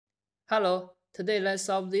Hello, today let's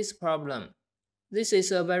solve this problem. This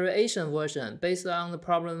is a variation version based on the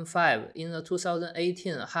problem 5 in the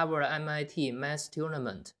 2018 Harvard-MIT Math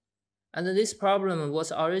Tournament. And this problem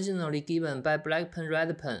was originally given by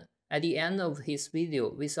blackpenredpen at the end of his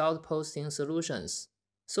video without posting solutions.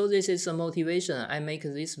 So this is the motivation I make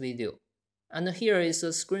this video. And here is a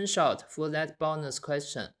screenshot for that bonus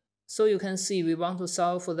question. So you can see we want to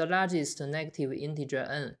solve for the largest negative integer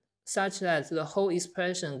n, such that the whole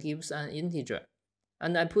expression gives an integer.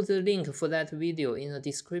 And I put the link for that video in the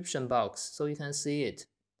description box so you can see it.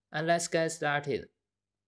 And let's get started.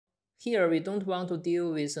 Here we don't want to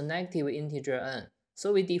deal with a negative integer n,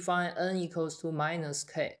 so we define n equals to minus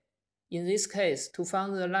k. In this case, to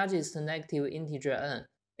find the largest negative integer n,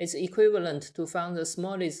 it's equivalent to find the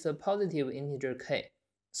smallest positive integer k.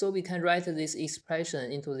 So we can write this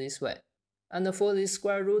expression into this way. And for this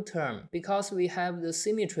square root term, because we have the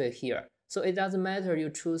symmetry here, so it doesn't matter you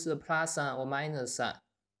choose the plus sign or minus sign.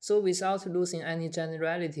 So without losing any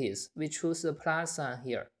generalities, we choose the plus sign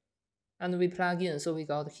here. And we plug in, so we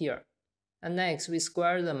got here. And next, we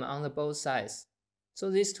square them on the both sides.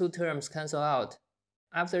 So these two terms cancel out.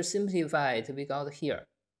 After simplify it, we got here.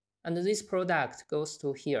 And this product goes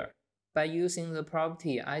to here by using the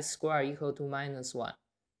property I square equal to minus 1.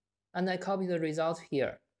 And I copy the result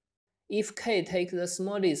here. If k takes the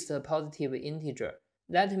smallest positive integer,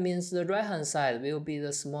 that means the right-hand side will be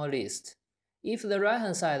the smallest. If the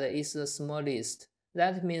right-hand side is the smallest,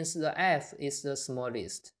 that means the f is the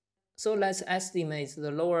smallest. So let's estimate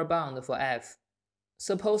the lower bound for f.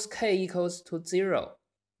 Suppose k equals to 0,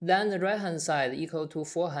 then the right-hand side equal to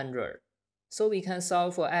 400. So we can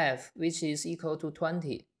solve for f, which is equal to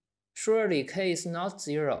 20. Surely k is not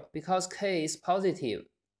 0 because k is positive.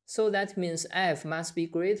 So that means f must be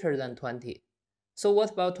greater than 20. So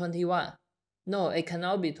what about 21? No, it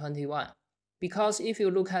cannot be 21. Because if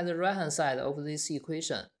you look at the right-hand side of this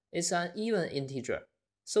equation, it's an even integer.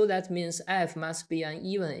 So that means f must be an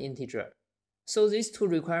even integer. So these two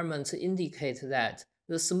requirements indicate that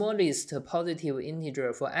the smallest positive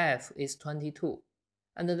integer for f is 22.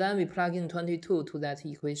 And then we plug in 22 to that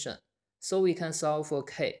equation. So we can solve for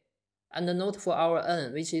k. And note for our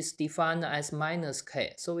n, which is defined as minus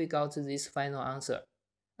k, so we got this final answer.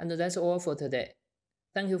 And that's all for today.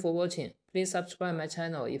 Thank you for watching. Please subscribe my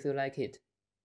channel if you like it.